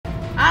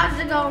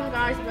down,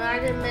 guys. My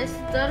name is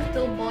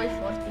Turtle Boy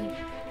 40.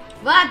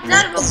 What?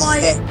 Turtle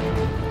Boy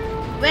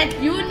with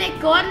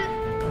unicorn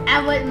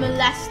and with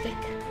molestic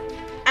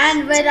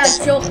and with a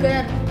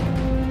joker.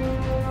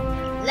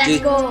 Let's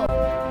go.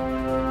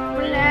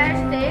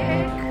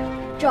 Plastic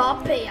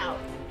job payout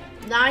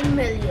 9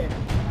 million.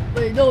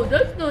 Wait, no,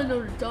 that's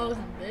 900,000,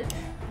 bitch.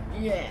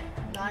 Yeah,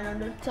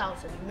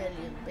 900,000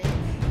 million, bitch.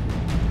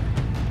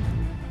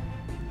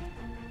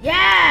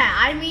 Yeah,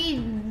 I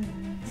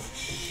mean,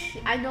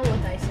 I know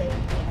what I say.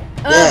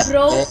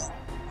 Bro.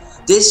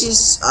 This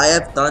is I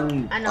have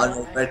done an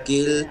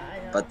overkill,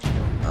 but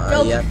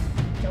yeah.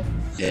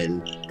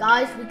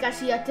 Guys, we can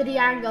see a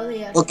triangle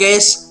here. Okay,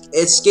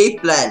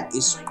 escape plan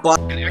is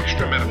An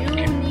extra medical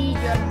You need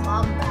your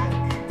mom back.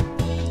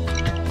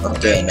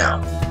 okay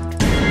now.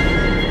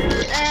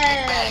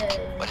 Hey.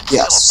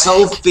 Yeah,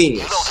 so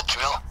finished.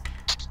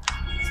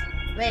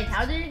 Wait,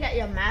 how did you get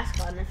your mask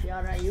on if you're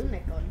a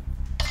unicorn?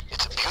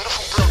 It's a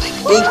beautiful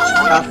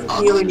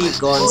building. Big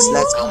unicorns,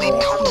 let's go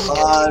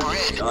hard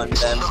on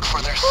them. Look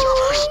for their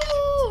servers.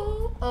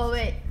 Oh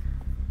wait.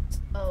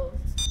 Oh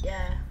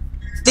yeah.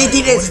 They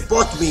didn't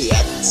spot me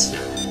yet.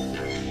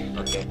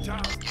 Okay.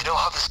 You know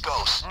how this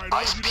goes.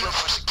 Eyes peeled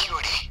for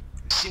security.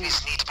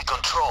 Cities need to be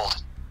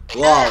controlled.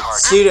 Wow,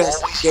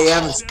 serious, they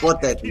haven't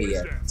spotted me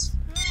yet.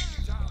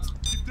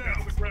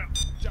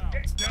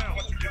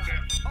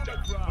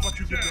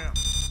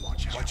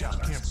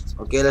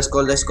 Okay, let's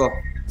go.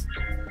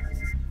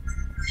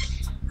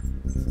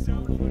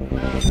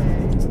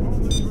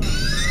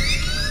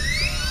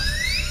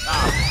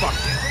 Fuck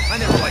it. I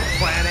never liked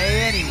plan A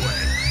anyway.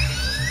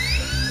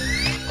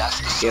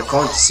 Okay,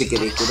 found the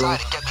security room.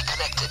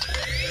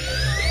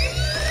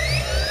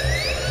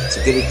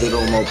 Security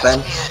room open.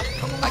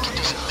 I can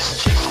do some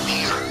messaging from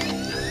here.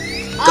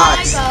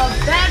 Guys, I got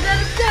better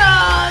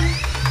gun.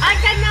 I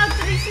can now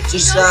 360.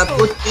 just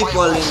put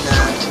people in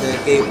the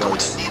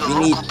cables. We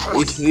need,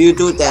 if you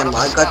do them,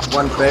 I got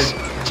one bird,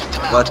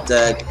 but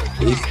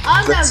if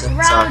On the presents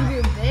ground, are,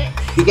 you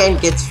bitch. you can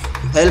get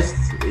health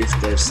if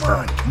there's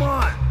stuff. Come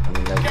on. I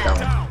mean, like down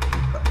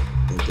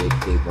in the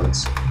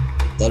cables.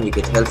 Then you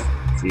get health,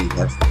 free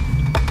health.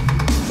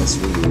 That's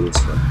really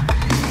useful.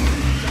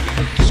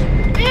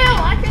 Ew,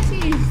 I can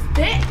see his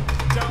dick.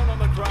 Down on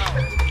the ground.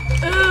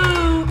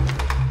 Ooh.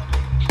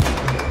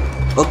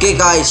 Okay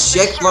guys,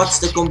 check what's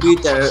the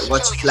computer,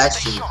 what's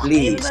flashing,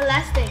 please.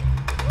 Elastic.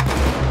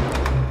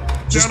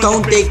 Just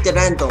don't take the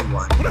random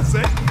one. What I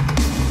say?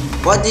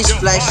 What is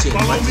flashing?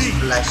 What is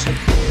flashing?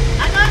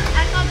 I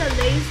got a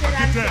laser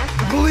and The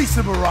flashlight. police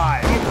have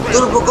arrived.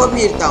 Turbo, come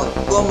here down.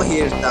 Come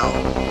here down.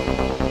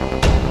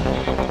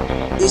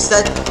 Is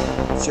that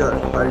sure?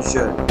 Are you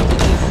sure? Did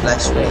you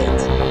flash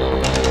red?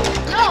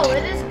 No,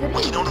 it is We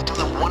green. can only do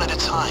them one at a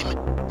time.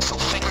 So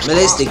fingers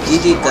Melistic,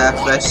 did it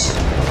flash?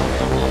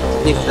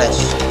 Did it flash?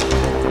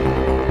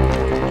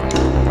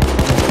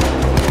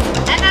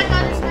 And I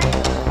got a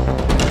sniper.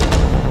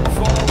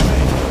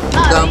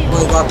 Don't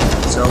move up.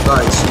 So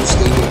guys, you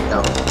stay here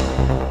down.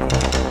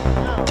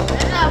 No,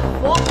 where the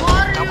fuck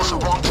are That was a you?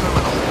 wrong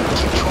terminal.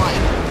 Keep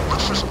trying.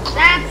 Look for some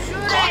Stop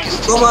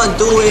shooting. Come on,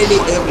 do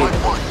everything.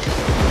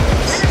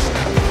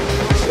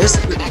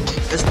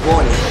 Just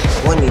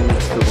Bonnie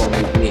needs to come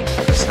with me.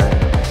 Because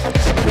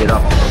we're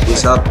up.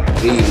 He's up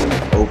really.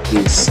 Oh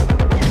please.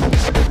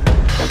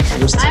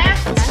 Just I have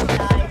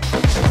flashlight.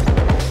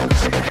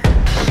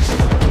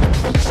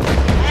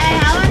 Hey,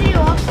 how are you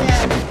up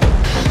there?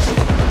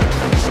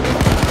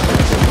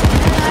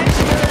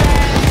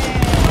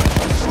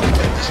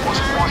 This was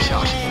a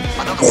washout.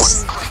 Another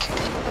one. Quick.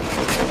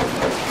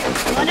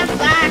 What a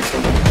flash.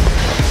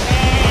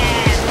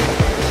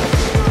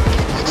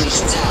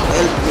 please help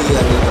me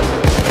a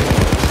little.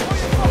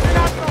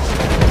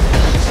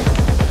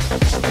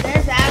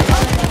 There's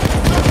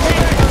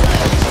alcohol.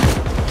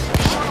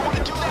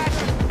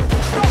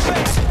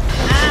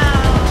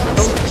 Ow.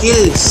 Don't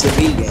kill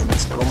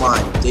civilians. Come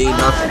on, they Oh,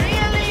 not.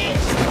 really?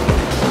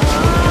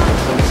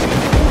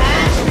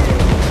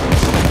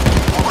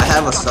 I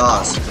have a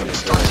sauce.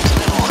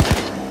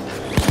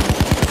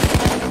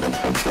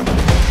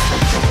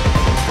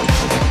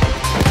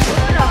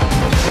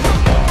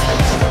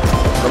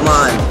 Come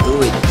on,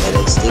 do it,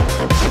 Melistic.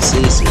 It's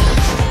easy.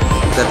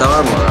 You got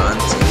armor on,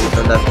 so you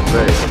don't have to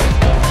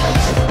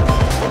worry.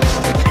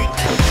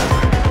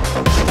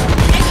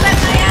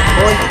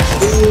 Don't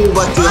do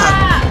what you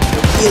have to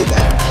kill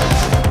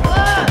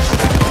them.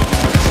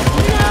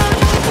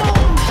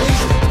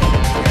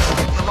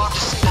 You're locked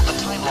to scene at the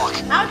time lock.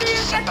 How do you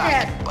get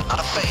there? But not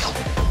a fail.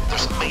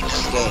 There's a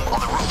maintenance Okay, room on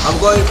the roof. I'm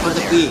going for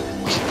the key.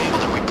 We should be able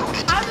to reboot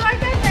it. How do I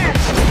get there?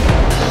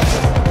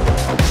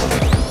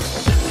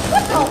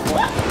 What the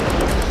fuck?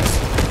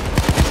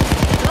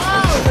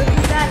 Oh, look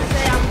at that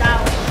say I'm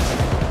down.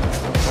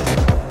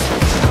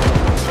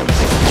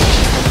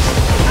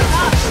 I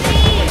got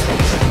me.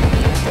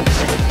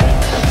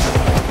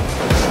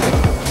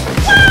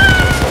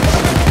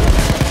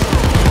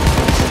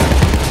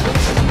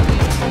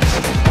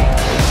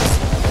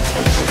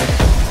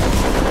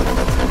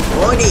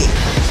 Bonnie!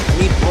 I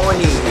need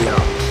Bonnie here.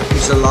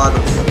 There's a lot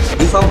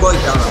of. If I'm going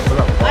down, I'm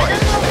gonna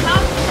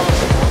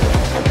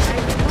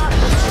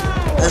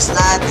Just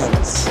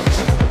lanterns.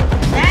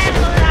 Damn,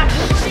 look at that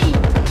booty.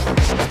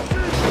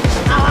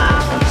 Ow,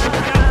 ow,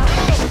 ow,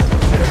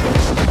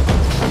 ow.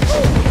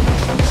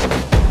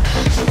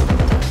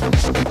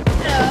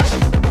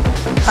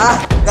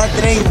 Ha! That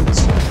range!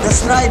 The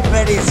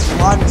sniper is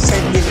 1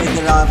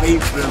 centimeter away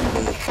from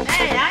me.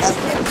 Hey, that's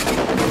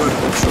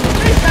Perfect.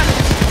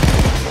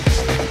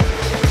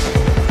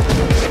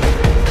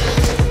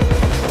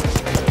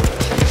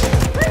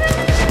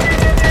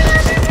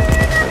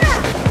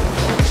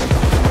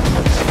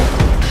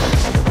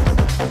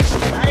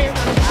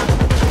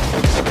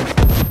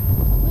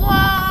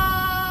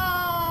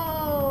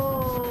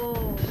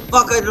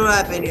 Fuck, I don't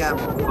have any ammo.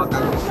 Fuck,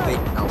 I'm fake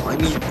now. I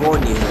need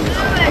Bonnie.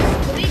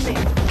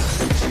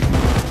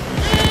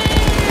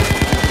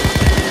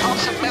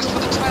 Cops have messed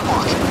with the time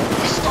lock.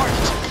 Restart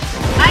it.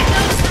 I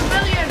know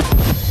civilians.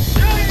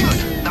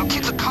 Good. Now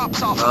keep the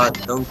cops off of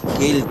it. Don't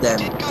kill them.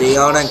 They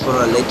aren't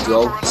gonna let you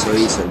out so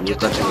easily. You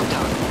got to.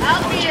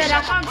 Help me,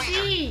 I can't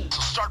see.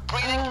 So start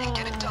breathing and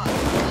get it done.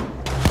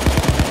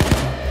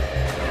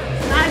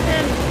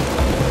 Sniper,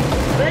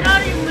 where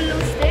are you,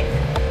 Willow Stick?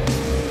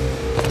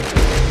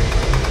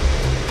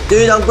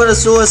 Dude, I'm gonna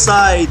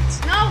suicide.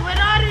 No, where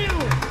are you?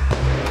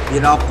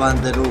 You're up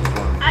on the roof.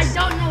 I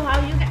don't know how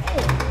you get.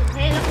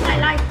 Hey, look my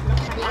life.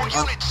 Look my More life.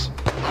 units.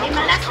 Hey,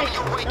 my left Coming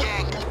your way,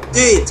 gang.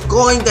 Dude,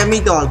 go in the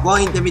middle. Go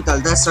in the middle.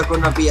 That's not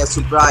gonna be a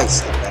surprise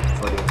attack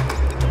for you.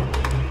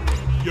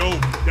 Yo,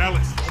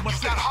 Dallas,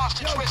 almost We got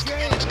hostage rescue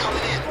units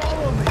coming in.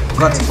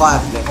 Got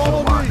 5 left.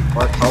 Come on.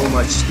 What? How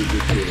much did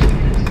you kill?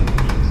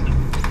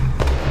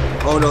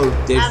 Oh no,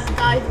 there's. I've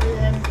died with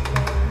him.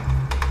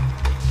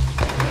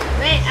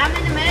 Wait, I'm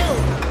in the middle.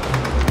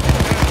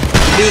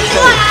 Big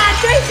hole. Ah,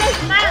 Jesus,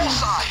 man.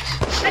 Bullseye.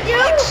 Are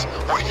you?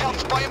 We're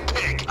helped by a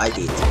pig. I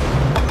did.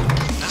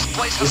 This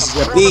place This has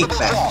is a a big formidable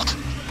bag. vault.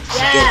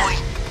 Yeah. I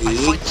Big.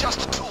 find just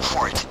a tool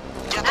for it.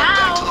 Get them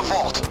back to the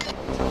vault.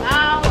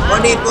 Ow,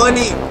 Bonnie, ow.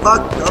 Bonnie.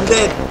 Fuck, I'm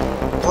dead.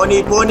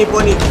 Bonnie, Bonnie,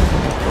 Bonnie.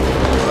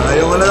 I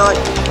don't wanna die.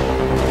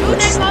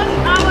 Unicorn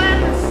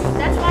powers.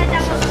 That's why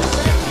that was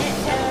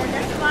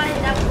that's why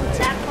that was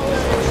that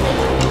color.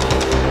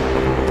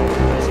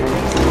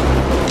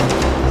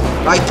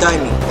 Right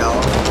timing, now.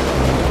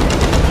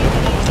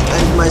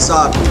 And my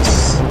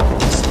zombies.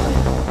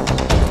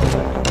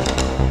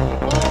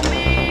 Oh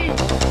me.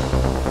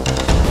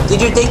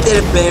 Did you take the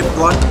repair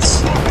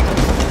points?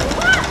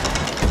 What?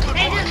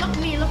 Hey, just look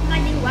me. Look my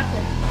new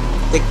weapon.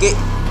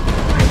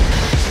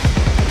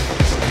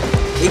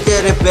 Take the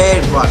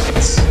repair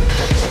points.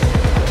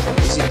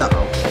 Is it now?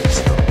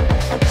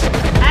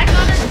 I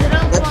got a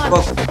drill That pod.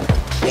 book.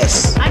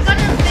 Yes. I got a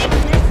big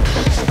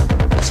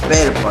list.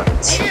 Spare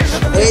points. Hey, just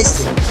look at Where me. is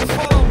it?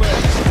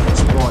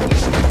 It's Bonnie.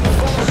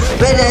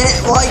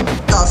 Why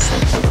does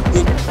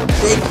it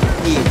take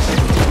me?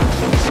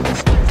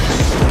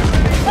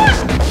 What?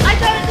 I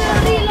got a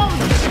reload.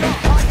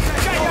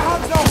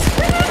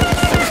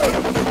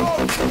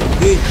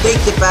 Dude,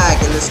 take the bag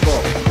and let's go.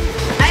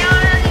 I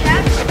already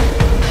have.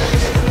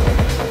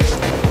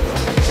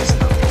 Let's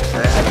go.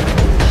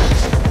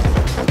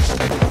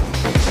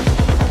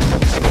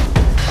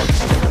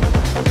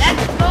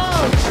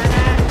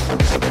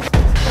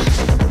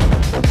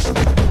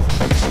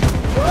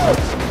 Woo.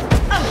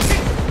 Oh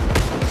shit.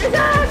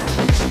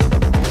 Jesus.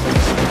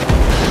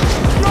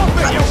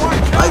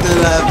 I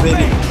don't have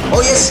any.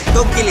 Oh yes,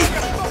 don't kill it.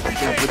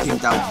 Okay, put him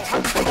down.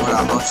 Or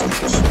a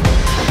hostage.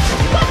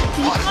 What?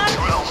 What a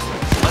drill.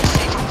 Let's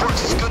see if it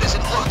works as good as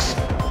it looks.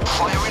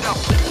 Fire it up.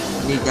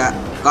 Need that.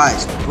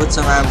 Guys, put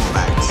some ammo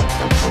bags.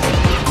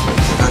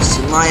 Because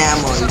my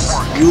ammo is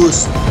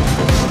used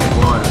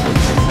for the.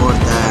 What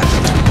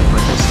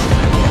is it?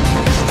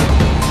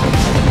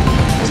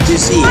 Did you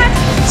see it?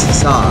 It's a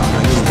saw.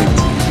 I need it.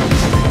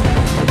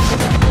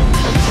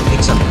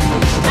 Pick some.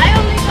 I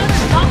only got a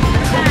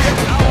doctor bag.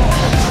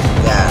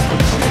 Yeah.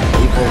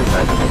 We both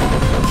had it.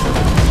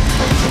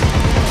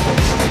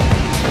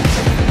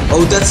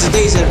 Oh, that's the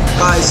taser.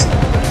 Guys,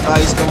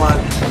 come on.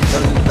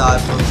 Don't die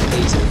from the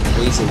taser.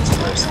 Taser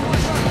first.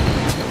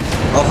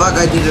 Oh fuck,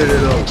 I did a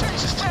reload.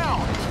 Takes us down.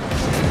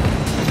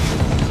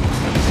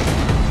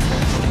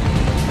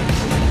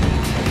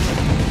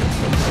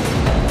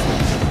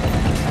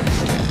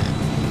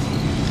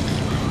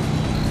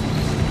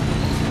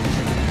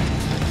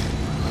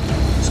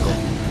 Let's go.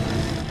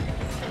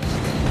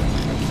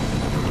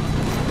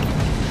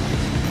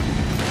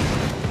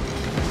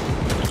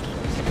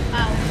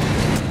 Ow.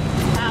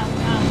 Ow,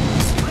 ow.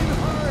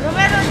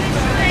 Roberto needs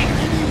to make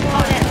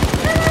water.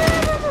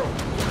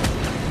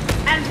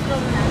 And go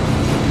now.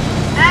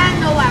 And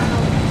no ammo.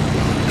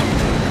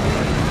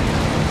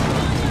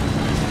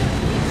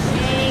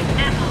 Save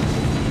ammo.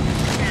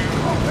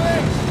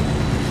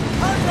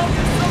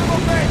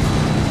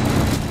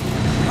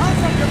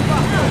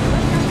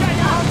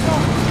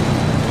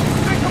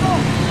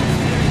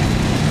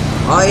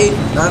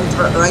 I'm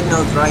right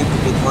now trying to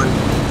get one.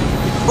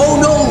 Oh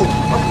no!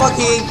 I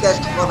fucking hate that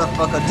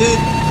motherfucker. Dude,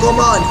 come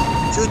on!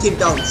 Shoot him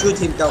down, shoot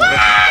him down.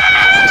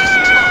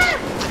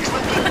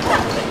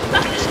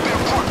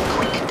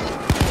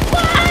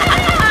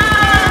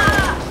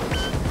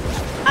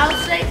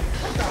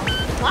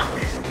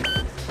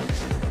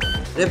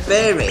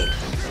 Repair me.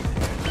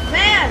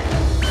 Man!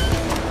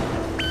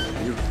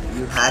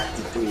 You had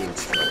to do it.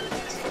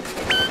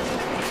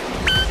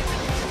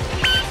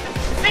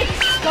 Fix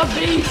the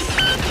beast!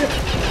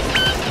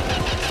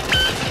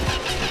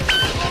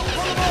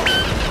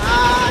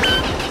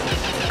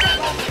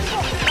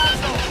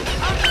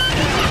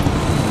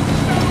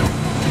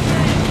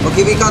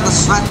 Okay, we got a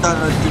sweat on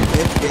our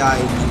FBI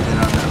leader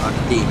on our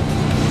team.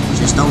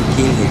 Just don't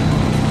kill him.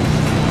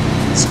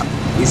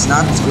 It's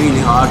not really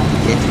hard to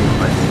get him,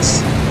 but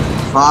it's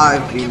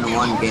 5 in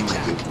one game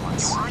I did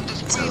once.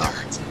 It's a lot.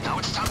 Now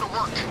it's time to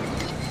work.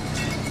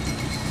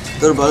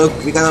 Turbo, look,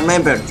 we got a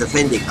member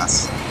defending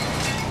us.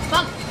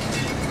 Fuck!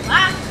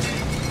 Ah!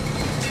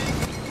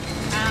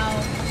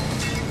 Ow.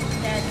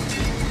 Dead.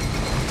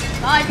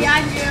 Oh,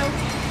 behind you!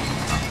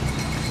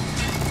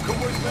 Come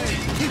with me.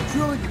 Keep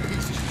drilling, you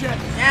piece of shit.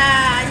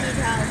 Yeah, I need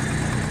help.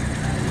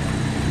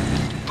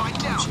 Find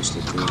out.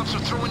 The cops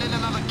are throwing in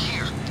another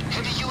gear.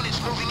 Heavy units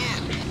moving in.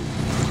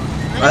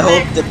 I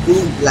hope the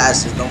boom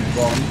blasters don't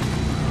bomb.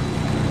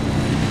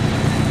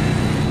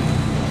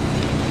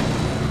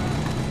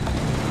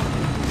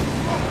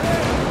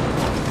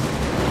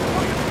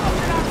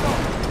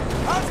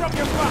 Hands up,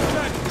 you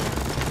bastard!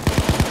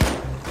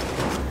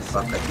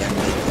 Fuck, I can't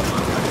make them.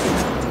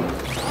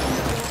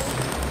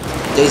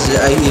 Taser,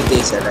 I hear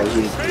taser, I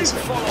hear taser.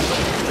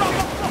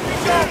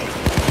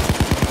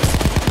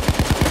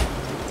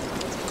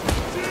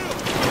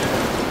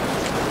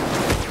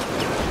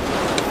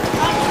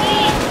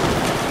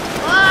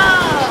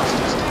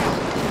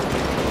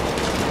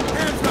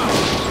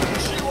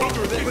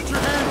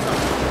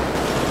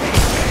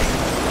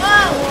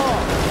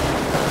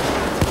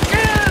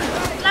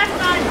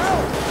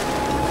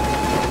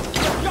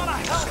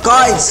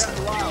 Guys!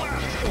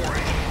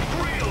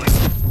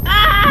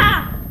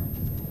 Ah!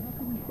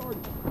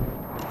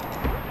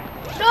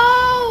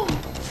 No!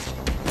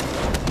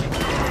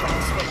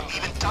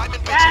 Even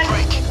Diamond makes a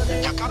break.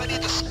 You're gonna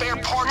need the spare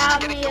parts to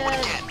get it going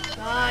again.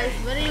 Guys,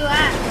 where are you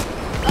at?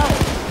 Oh.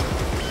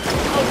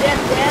 Oh,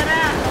 there's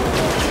Dara.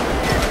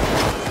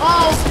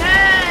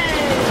 Okay.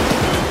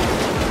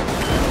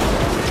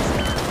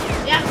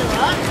 You have to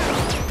run?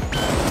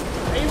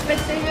 Are you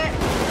fixing it?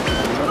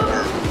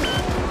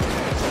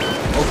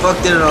 Oh fuck,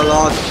 there are a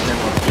lot of them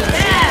up there.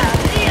 Yeah,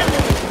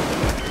 really.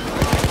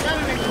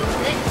 Doesn't make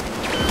music.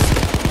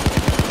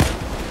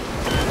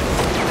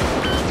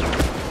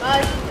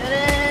 Guys, get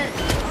it.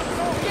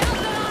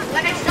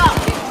 Like I stop.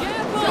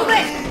 Move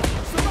it.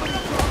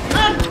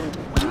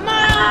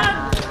 Mom!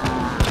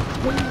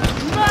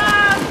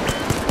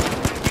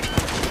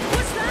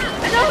 What's that?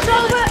 I don't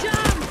know, but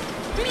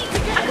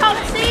I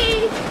can't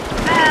see.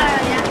 Yeah.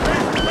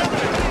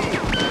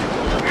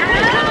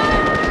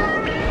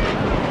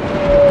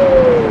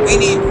 We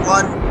need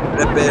one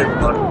repair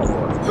part.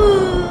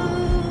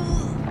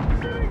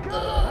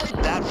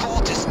 That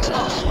vault is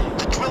tough.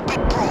 The drill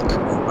bit broke.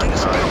 Find a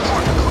spare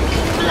part quick.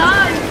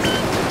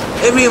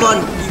 Everyone,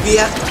 we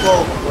have to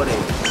go for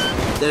it.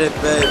 The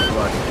repair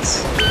parts.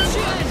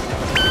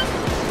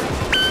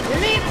 You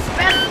need a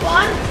spare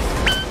one?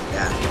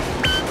 Yeah.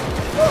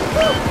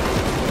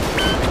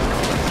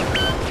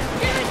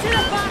 Give it to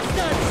the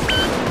bastards!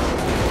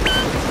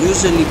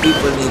 Usually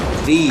people need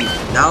 3.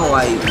 Now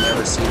I've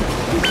never seen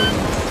people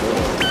need 4.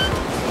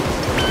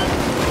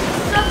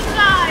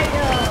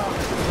 Supplier!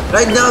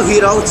 Right now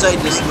here outside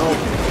there's no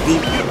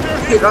people.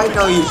 Right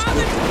now he's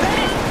good.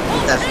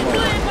 That's no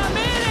one.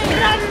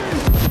 Run!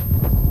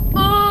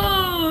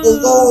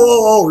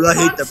 Oh, I hate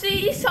Can't them.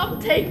 see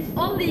something,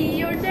 only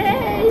your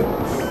name.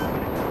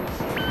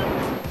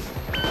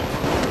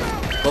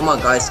 Come on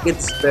guys,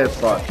 get spare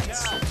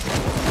parts.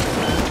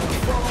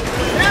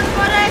 Run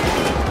for it!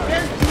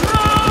 Just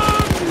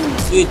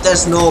run! Dude,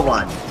 there's no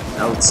one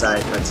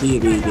outside, but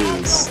here it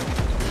is.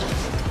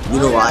 You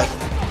know why?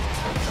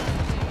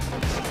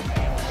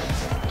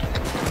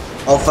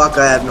 Oh fuck,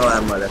 I have no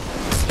ammo left.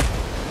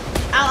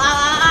 Ow, ow,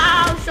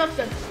 ow, ow,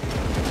 shotgun.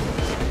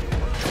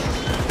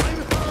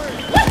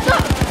 What the?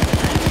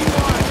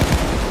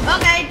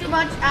 Okay, too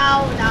much.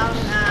 Ow, down,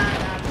 down.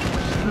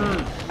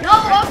 No,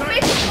 a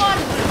big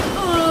one.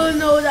 Oh,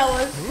 no, that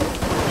was.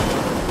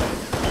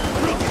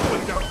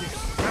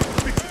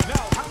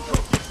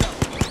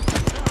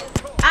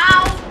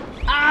 Ow,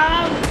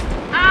 ow,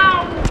 ow,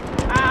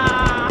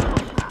 ah.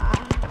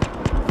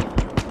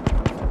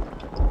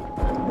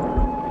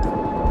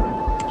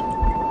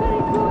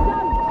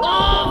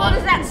 Oh, what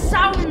is that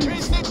sound?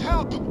 Trace needs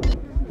help.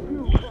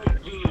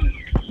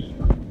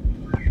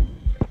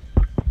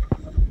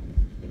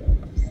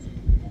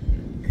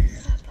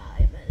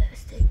 Bye,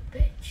 molesting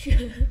bitch.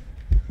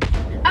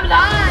 I'm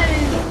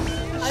alive!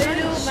 How you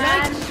doing,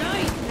 man?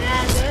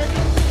 Yeah, good.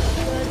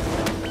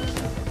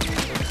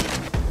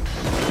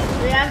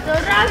 We have to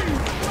run!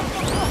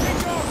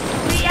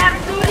 We have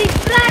to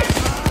refresh!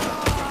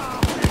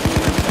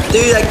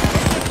 Dude, like,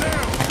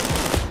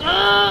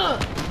 Ugh!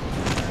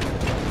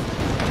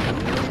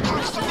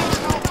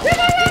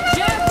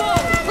 Careful!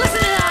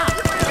 Listen to that!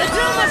 The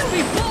drill must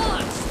be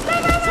bullets!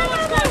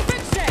 Someone's gonna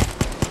fix it!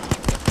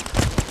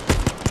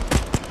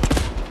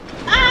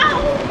 Ow!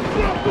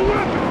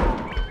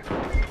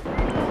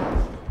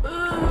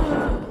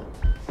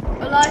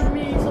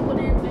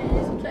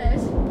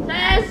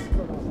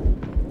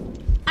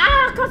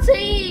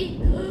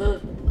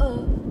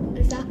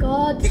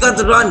 got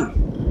to run.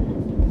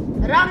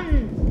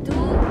 Run, dude.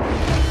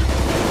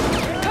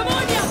 Come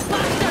on, you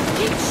bastard!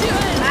 Keep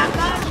shooting! I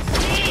can't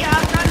see. I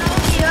can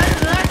only hear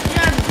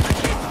Russian.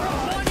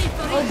 Money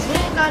for Oh, each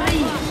Bulgari.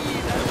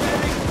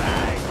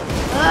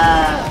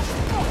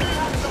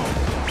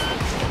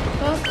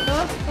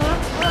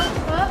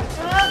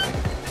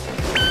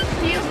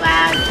 You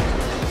bad.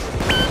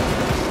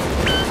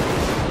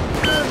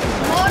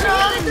 Hold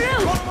on.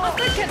 drill! I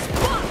think it's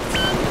fucked!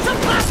 Some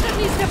bastard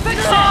needs to fix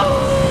it!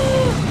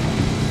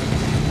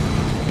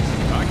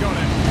 I got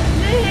it.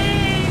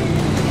 Please.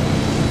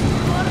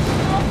 For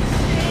fuck's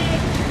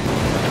sake.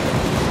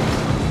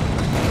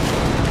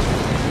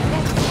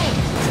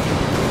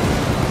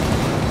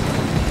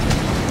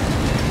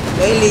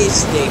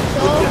 Realistic.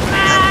 So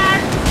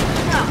bad.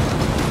 No.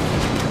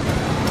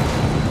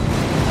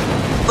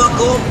 Fuck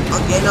off.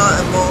 Again,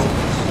 ammo.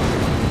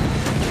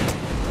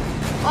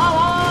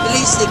 Oh.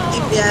 Realistic,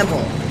 keep the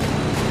ammo.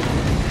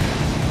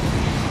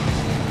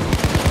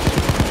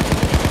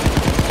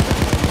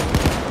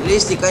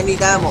 Realistic, I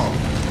need ammo.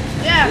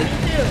 Yeah, me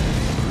too.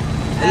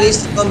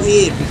 Realistic, come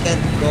here. We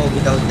can't go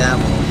without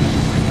ammo.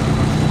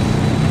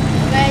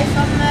 Okay,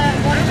 some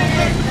 1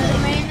 minute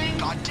remaining.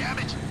 God damn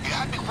it! You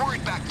had me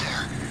worried back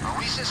there. Our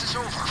recess is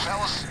over,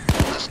 fellas.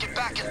 Let's get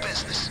back in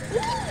business.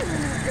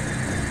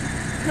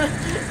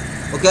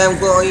 Okay, I'm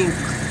going.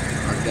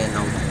 Okay,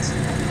 no.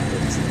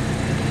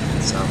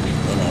 Some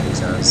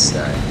enemies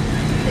outside.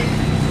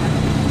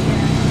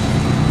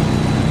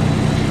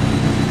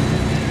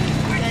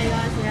 Okay,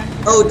 guys,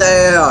 yeah. Oh,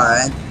 there are.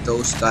 And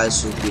those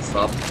guys should give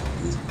up.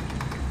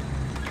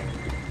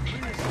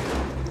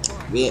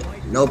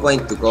 No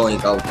point to going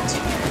out.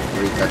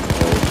 We got to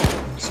go.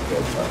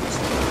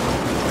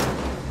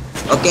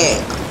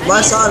 Okay,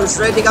 my son's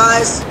ready,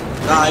 guys.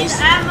 Guys.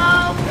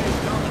 Ammo.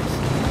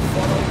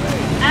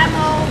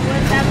 Ammo.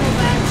 Where's ammo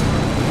back?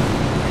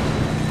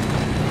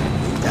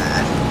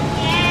 Dad.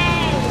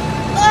 Yay!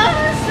 Oh,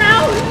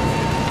 sound!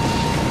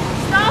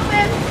 Stop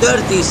him!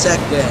 30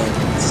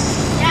 seconds.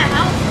 Yeah,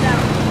 help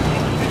down.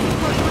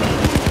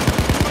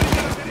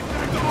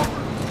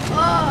 Oh.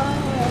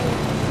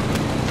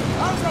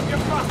 Hands up, you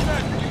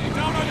bastard!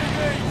 Down on your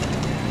knees!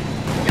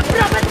 Your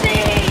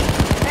property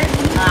is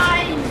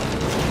mine!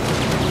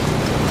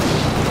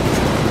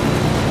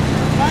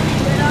 Money,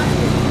 where are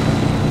you?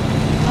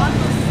 On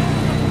the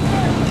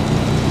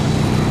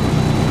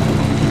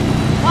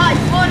 5,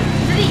 4,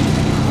 3,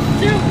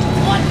 2,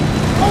 1,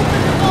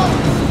 open the vault!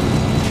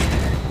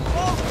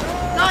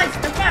 Guys,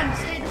 defend,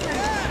 stay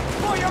defend.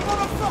 Put your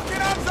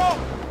motherfucking hands up!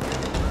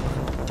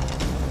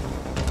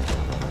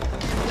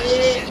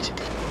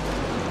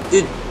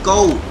 Dude, go.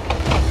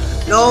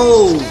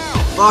 No.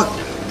 Fuck.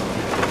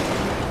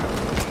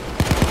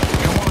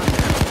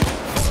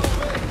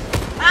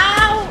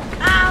 Ow,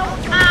 ow,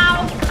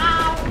 ow,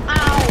 ow,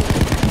 ow.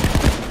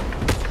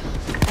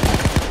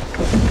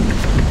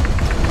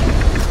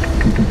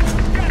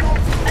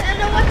 I don't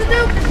know what to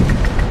do.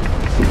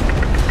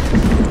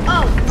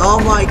 Oh, Oh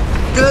my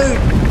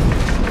dude.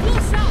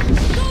 Close up!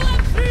 Don't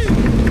let through!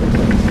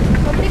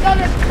 somebody got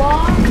a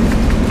bomb.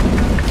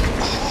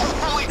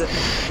 Holy!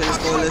 Let's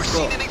Have go, you ever let's go.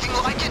 seen anything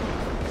like it?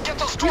 Get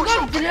those You doors got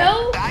open.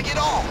 drill? Bag it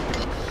all.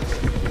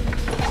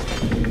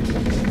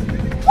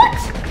 What?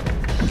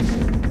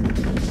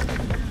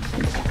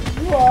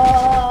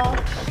 Whoa.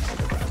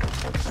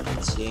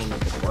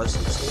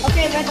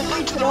 Okay, where do we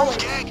Link to the throw roof,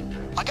 it? gang.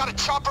 I got a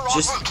chopper en route.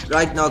 Just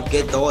right now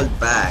get all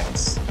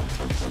bags.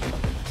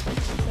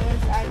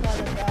 Yes, I got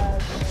a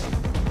bag.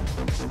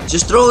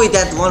 Just throw it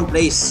at one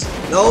place.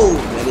 No,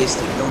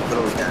 realistic. Don't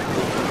throw it at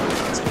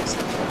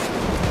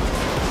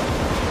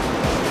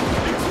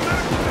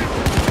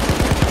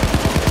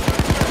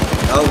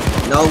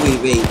now we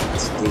wait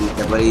till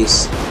the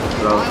police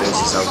progress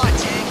is out.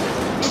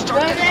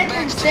 Good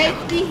and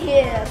safety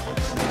here.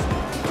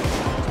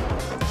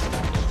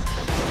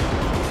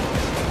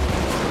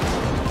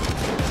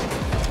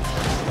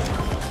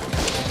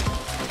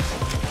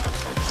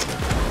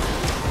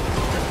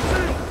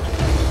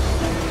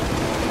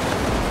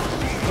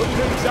 Who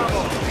needs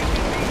ammo?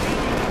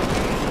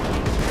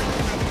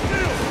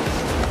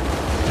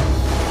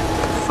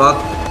 Fuck.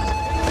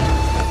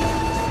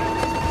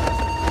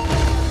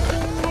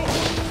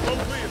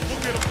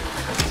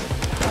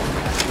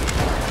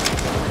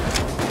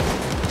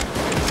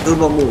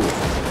 Turbo move.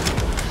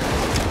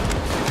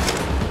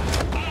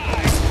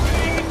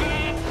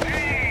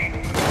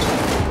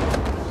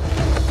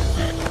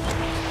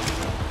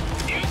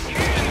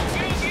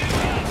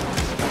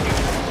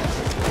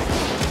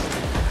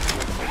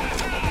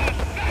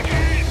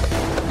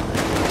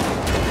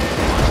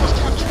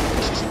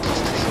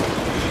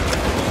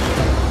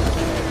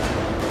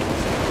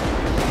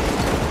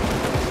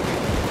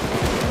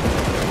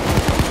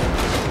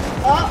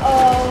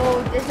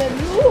 Uh-oh, there's a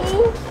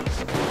move.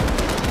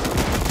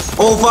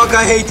 Oh fuck,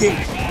 I hate him.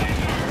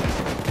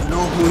 You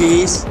know who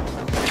he is?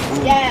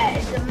 Yeah,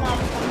 it's a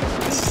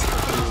motherfucker.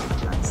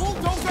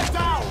 Bulldozer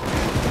down!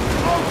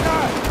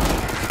 Okay!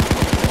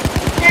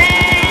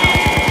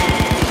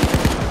 Hey!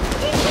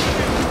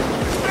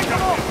 Pick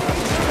him up!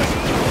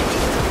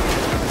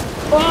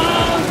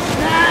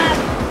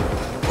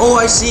 Oh,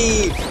 I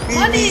see. We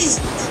Money. missed.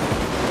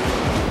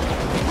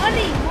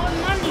 Money, more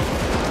money.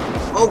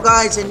 Oh,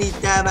 guys, I need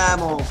damn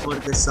ammo for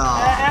the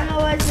saw.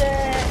 Ammo is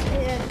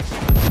here.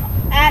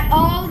 At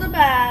all the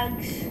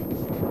bags.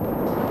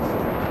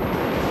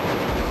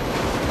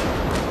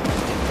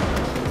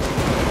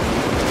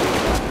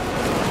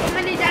 How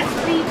many that's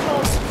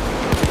people?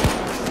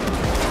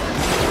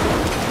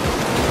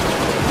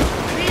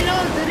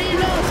 Reload,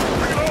 reload.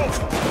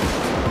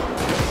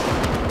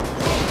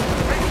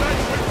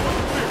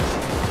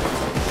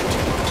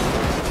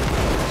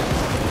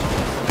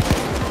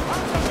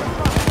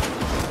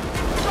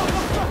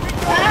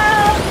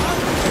 Wow!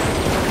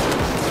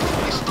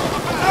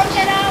 Don't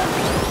get out!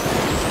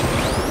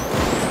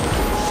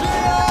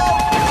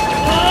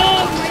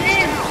 Oh,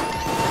 man!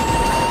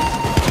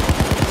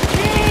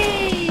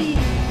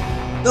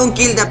 Hey! Don't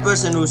kill that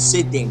person who's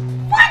sitting.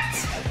 What?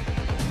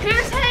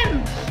 Here's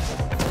him!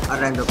 A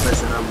random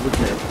person I would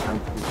have.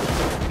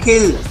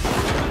 Kill.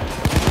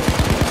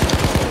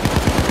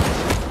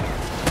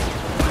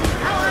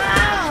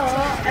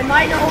 Ow! Am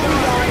I the only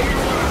one?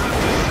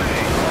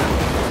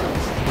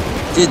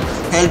 Did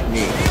help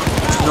me.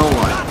 There's no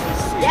one.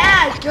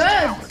 Yeah,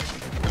 good.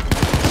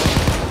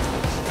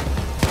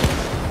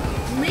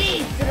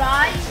 Me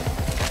try.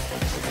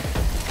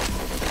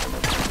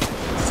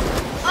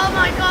 Oh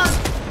my god.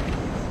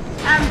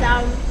 I'm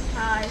down.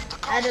 Hi.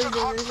 I don't do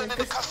this like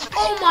this.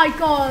 Oh my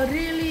god,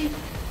 really?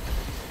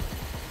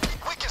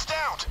 Weakest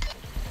out.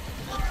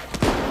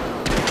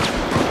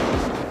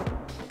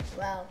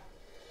 Well,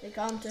 they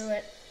can't do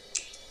it.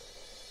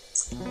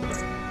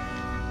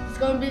 It's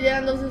gonna be the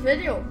end of the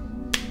video.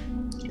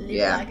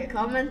 Leave a like, a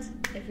comment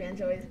if you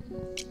enjoyed,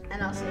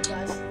 and I'll see you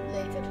guys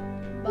later.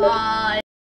 Bye.